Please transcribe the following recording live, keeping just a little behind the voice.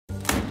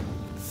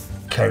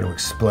Care to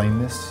explain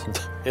this?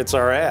 It's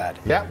our ad.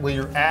 Yeah, well,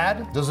 your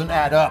ad doesn't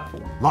add up.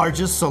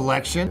 Largest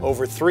selection.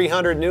 Over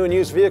 300 new and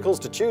used vehicles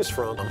to choose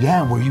from.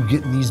 Yeah, where are you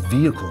getting these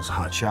vehicles,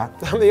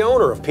 hotshot? I'm the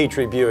owner of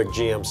Petrie Buick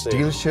GMC.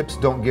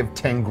 Dealerships don't give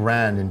 10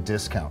 grand in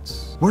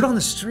discounts. Word on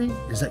the street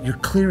is that you're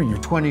clearing your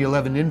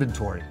 2011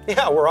 inventory.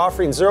 Yeah, we're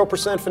offering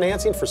 0%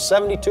 financing for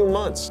 72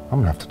 months.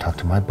 I'm gonna have to talk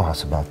to my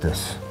boss about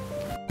this.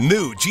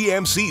 New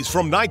GMCs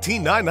from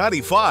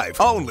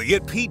 $19,995, only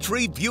at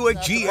Petrie Buick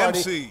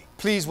GMC.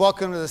 Please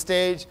welcome to the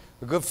stage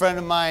a good friend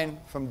of mine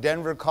from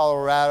Denver,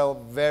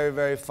 Colorado. Very,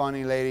 very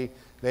funny lady.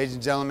 Ladies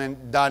and gentlemen,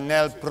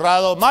 Donelle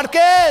Prado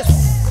Marquez!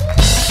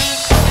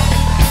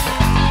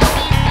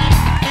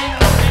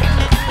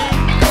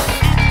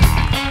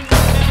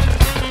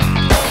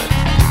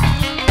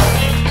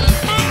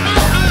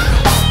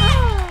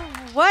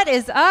 What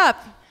is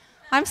up?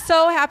 I'm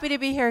so happy to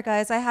be here,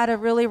 guys. I had a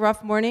really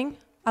rough morning.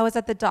 I was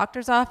at the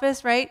doctor's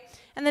office, right?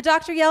 And the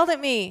doctor yelled at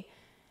me.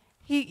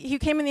 He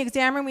came in the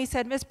exam room, he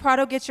said, Miss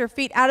Prado, get your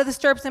feet out of the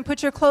stirrups and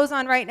put your clothes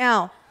on right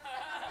now.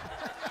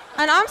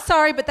 And I'm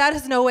sorry, but that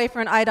is no way for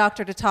an eye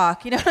doctor to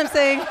talk. You know what I'm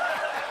saying?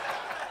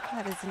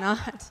 That is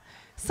not.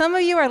 Some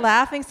of you are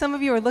laughing. Some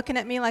of you are looking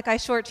at me like I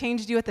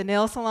shortchanged you at the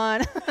nail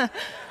salon.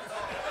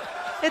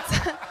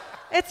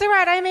 It's all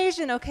right, I'm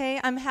Asian, okay?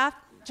 I'm half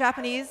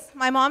Japanese.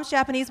 My mom's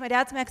Japanese, my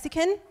dad's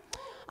Mexican.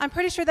 I'm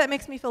pretty sure that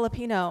makes me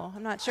Filipino.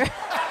 I'm not sure.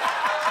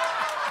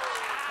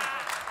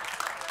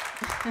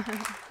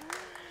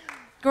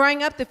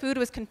 Growing up, the food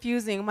was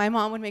confusing. My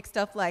mom would make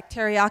stuff like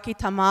teriyaki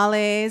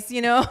tamales,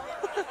 you know,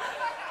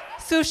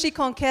 sushi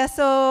con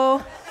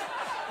queso,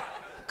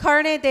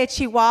 carne de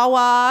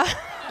chihuahua.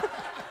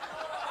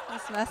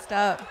 That's messed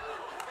up.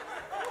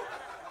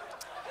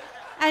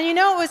 And you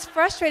know, it was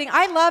frustrating.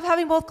 I love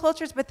having both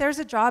cultures, but there's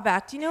a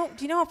drawback. Do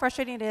you know how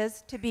frustrating it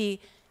is to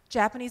be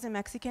Japanese and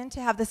Mexican, to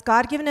have this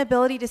God-given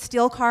ability to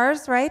steal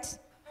cars, right?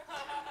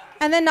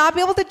 And then not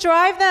be able to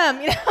drive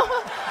them, you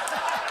know?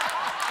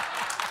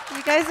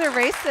 You guys are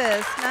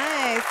racist.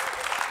 Nice.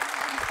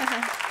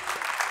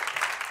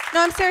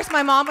 No, I'm serious.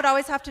 My mom would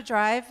always have to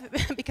drive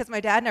because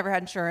my dad never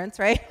had insurance,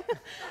 right?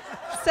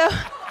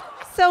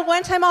 So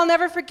one time I'll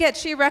never forget,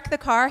 she wrecked the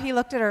car. He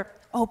looked at her,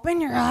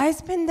 open your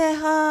eyes,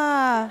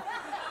 pendeja.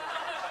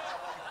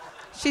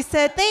 She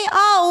said, they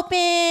are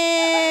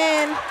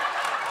open.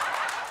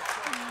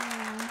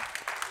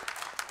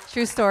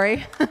 True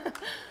story.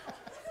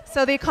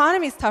 So the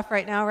economy's tough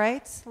right now,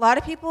 right? A lot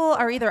of people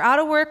are either out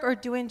of work or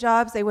doing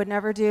jobs they would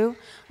never do.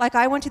 Like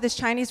I went to this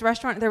Chinese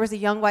restaurant, and there was a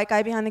young white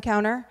guy behind the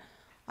counter.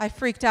 I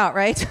freaked out,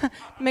 right?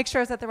 Make sure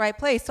I was at the right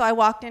place. So I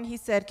walked in, he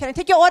said, can I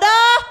take your order?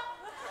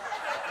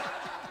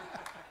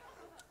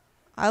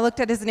 I looked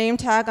at his name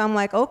tag, I'm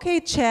like, okay,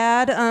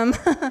 Chad,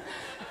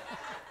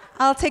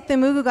 I'll take the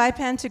Mugu Gai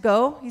pan to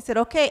go. He said,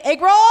 okay,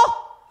 egg roll?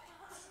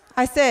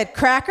 I said,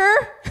 cracker?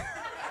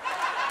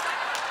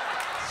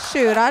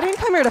 Shoot, I didn't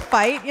come here to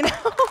fight, you know?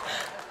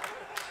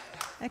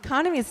 The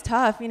economy is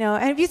tough, you know.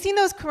 And have you seen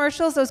those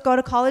commercials, those go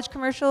to college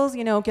commercials?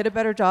 You know, get a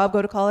better job,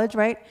 go to college,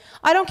 right?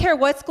 I don't care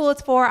what school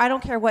it's for. I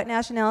don't care what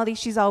nationality.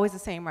 She's always the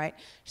same, right?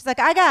 She's like,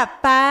 I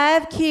got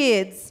 5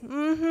 kids.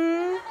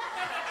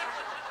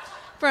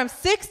 From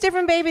 6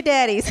 different baby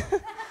daddies.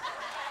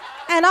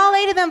 And all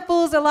 8 of them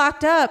fools are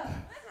locked up.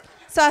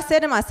 So I said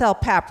to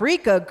myself,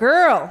 Paprika,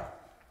 girl,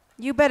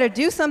 you better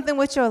do something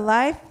with your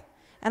life.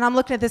 And I'm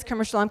looking at this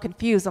commercial, I'm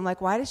confused. I'm like,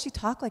 why does she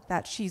talk like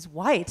that? She's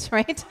white,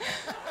 right?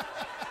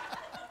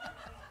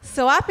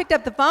 So I picked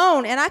up the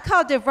phone and I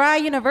called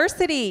DeVry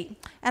University.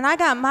 And I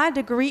got my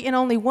degree in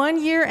only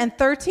 1 year and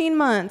 13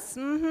 months.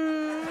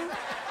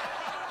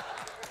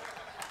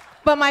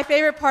 But my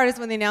favorite part is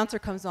when the announcer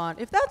comes on.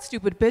 If that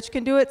stupid bitch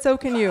can do it, so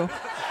can you.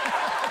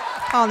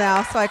 Call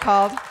now, so I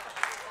called.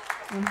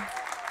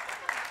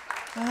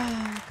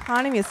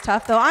 Economy is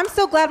tough, though. I'm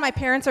so glad my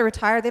parents are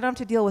retired. They don't have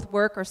to deal with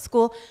work or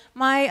school.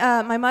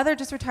 My mother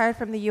just retired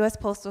from the U.S.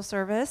 Postal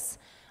Service.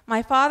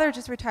 My father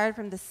just retired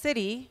from the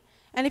city.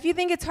 And if you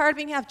think it's hard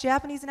being half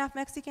Japanese and half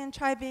Mexican,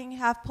 try being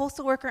half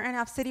postal worker and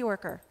half city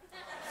worker.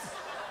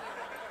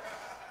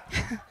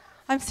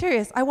 I'm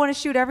serious. I want to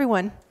shoot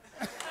everyone.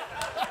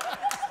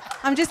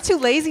 I'm just too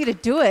lazy to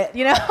do it,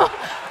 you know? Oh,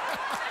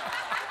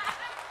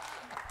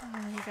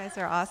 you guys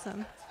are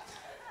awesome.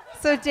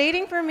 So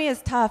dating for me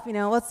is tough, you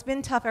know. Well, it's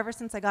been tough ever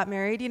since I got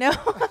married, you know.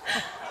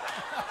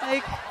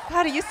 Like,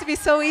 God, it used to be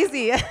so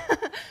easy.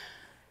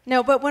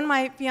 No, but when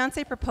my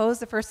fiance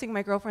proposed, the first thing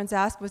my girlfriends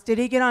asked was, did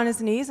he get on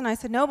his knees? And I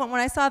said, no, but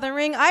when I saw the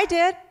ring, I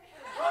did.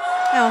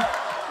 No,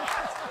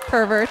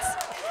 perverts.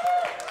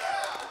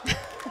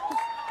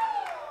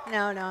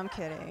 No, I'm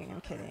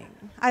kidding.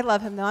 I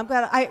love him, though. I'm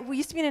glad. We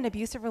used to be in an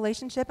abusive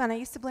relationship, and I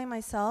used to blame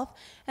myself.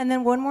 And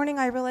then one morning,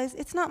 I realized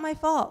it's not my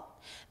fault.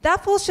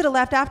 That fool should have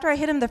left after I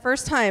hit him the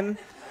first time,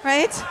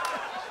 right?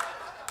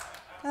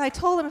 And I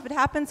told him, if it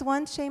happens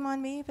once, shame on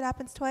me. If it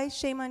happens twice,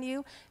 shame on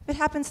you. If it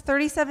happens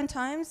 37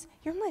 times,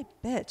 you're my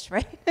bitch,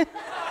 right?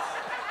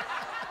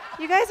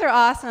 You guys are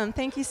awesome.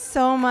 Thank you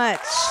so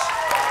much.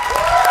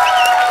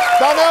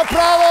 Donelle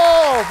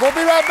Prado! We'll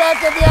be right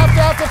back at the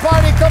after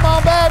party. Come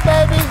on back,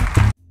 baby.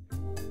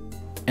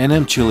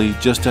 NM Chili,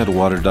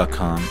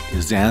 justaddwater.com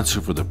is the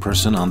answer for the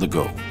person on the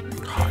go.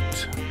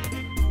 Hot.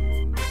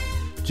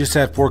 Just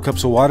add 4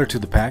 cups of water to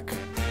the pack.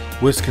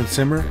 Whisk and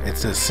simmer.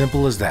 It's as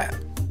simple as that.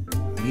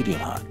 Medium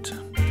hot.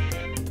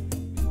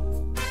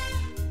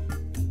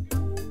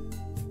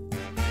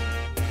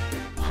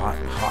 Hot,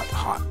 hot,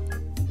 hot.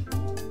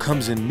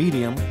 Comes in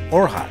medium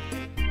or hot.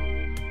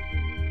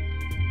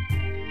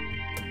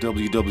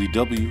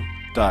 www.nmchili,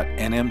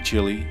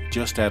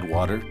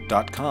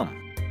 justaddwater.com